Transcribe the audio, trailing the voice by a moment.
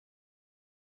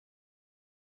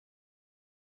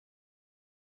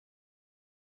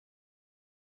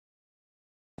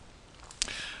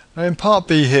Now in part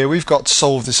B here we've got to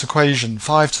solve this equation,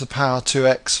 5 to the power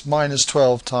 2x minus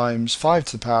 12 times 5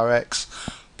 to the power x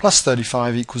plus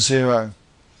 35 equals 0.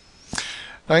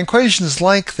 Now in equations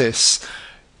like this,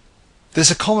 there's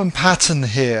a common pattern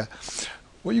here.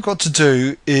 What you've got to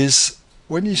do is,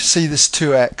 when you see this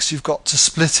 2x, you've got to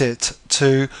split it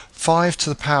to 5 to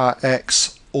the power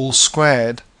x all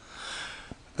squared,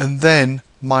 and then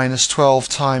minus 12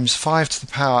 times 5 to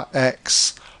the power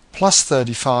x plus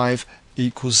 35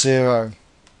 equals 0.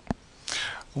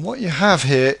 And what you have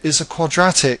here is a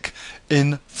quadratic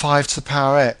in 5 to the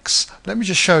power x. Let me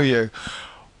just show you.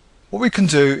 What we can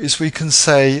do is we can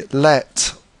say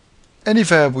let any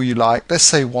variable you like, let's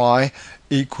say y,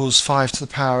 equals 5 to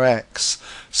the power x.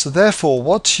 So therefore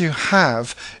what you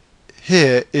have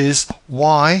here is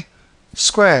y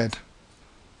squared.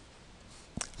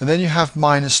 And then you have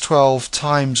minus 12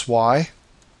 times y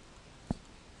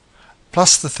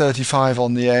plus the 35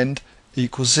 on the end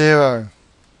equals 0.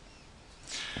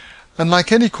 And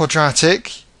like any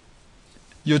quadratic,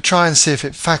 you'll try and see if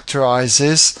it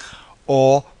factorizes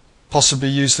or possibly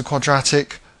use the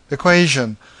quadratic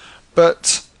equation.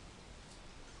 But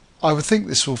I would think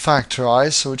this will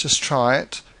factorize, so we'll just try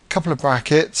it. Couple of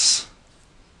brackets,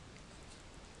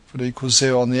 put equals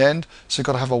 0 on the end, so you've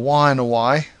got to have a y and a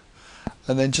y.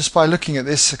 And then just by looking at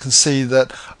this, I can see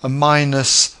that a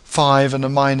minus 5 and a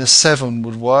minus 7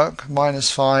 would work.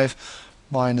 Minus 5,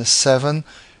 minus 7.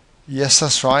 Yes,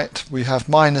 that's right. We have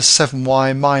minus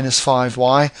 7y minus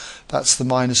 5y. That's the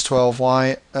minus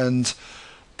 12y and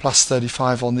plus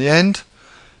 35 on the end.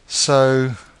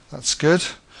 So that's good.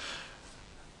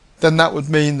 Then that would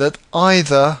mean that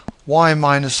either y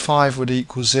minus 5 would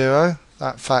equal 0,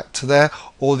 that factor there,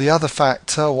 or the other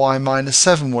factor, y minus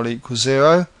 7, will equal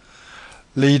 0,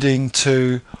 leading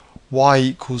to y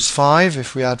equals 5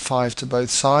 if we add 5 to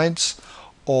both sides,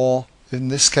 or in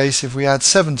this case if we add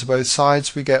 7 to both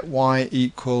sides we get y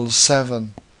equals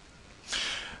 7.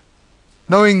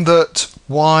 Knowing that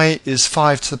y is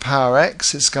 5 to the power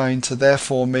x, it's going to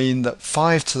therefore mean that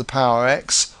 5 to the power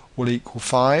x will equal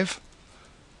 5.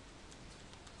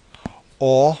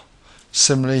 Or,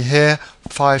 similarly here,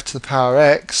 5 to the power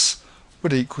x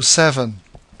would equal 7.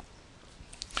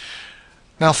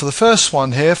 Now for the first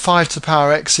one here, 5 to the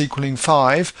power x equaling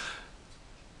 5,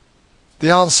 the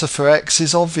answer for x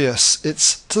is obvious.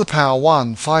 It's to the power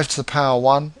 1. 5 to the power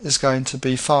 1 is going to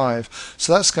be 5.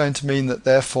 So that's going to mean that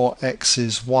therefore x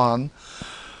is 1.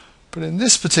 But in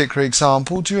this particular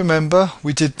example, do you remember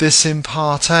we did this in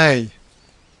part A?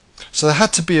 So there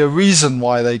had to be a reason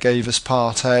why they gave us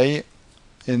part A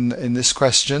in this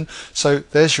question. So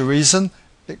there's your reason.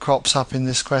 It crops up in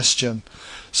this question.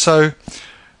 So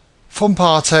from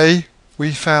part A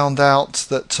we found out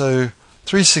that to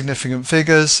three significant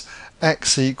figures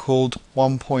x equaled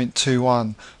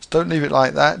 1.21. So don't leave it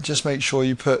like that, just make sure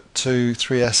you put to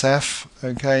 3SF,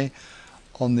 okay,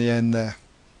 on the end there.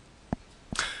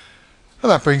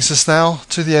 And that brings us now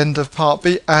to the end of part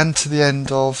B and to the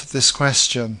end of this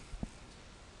question.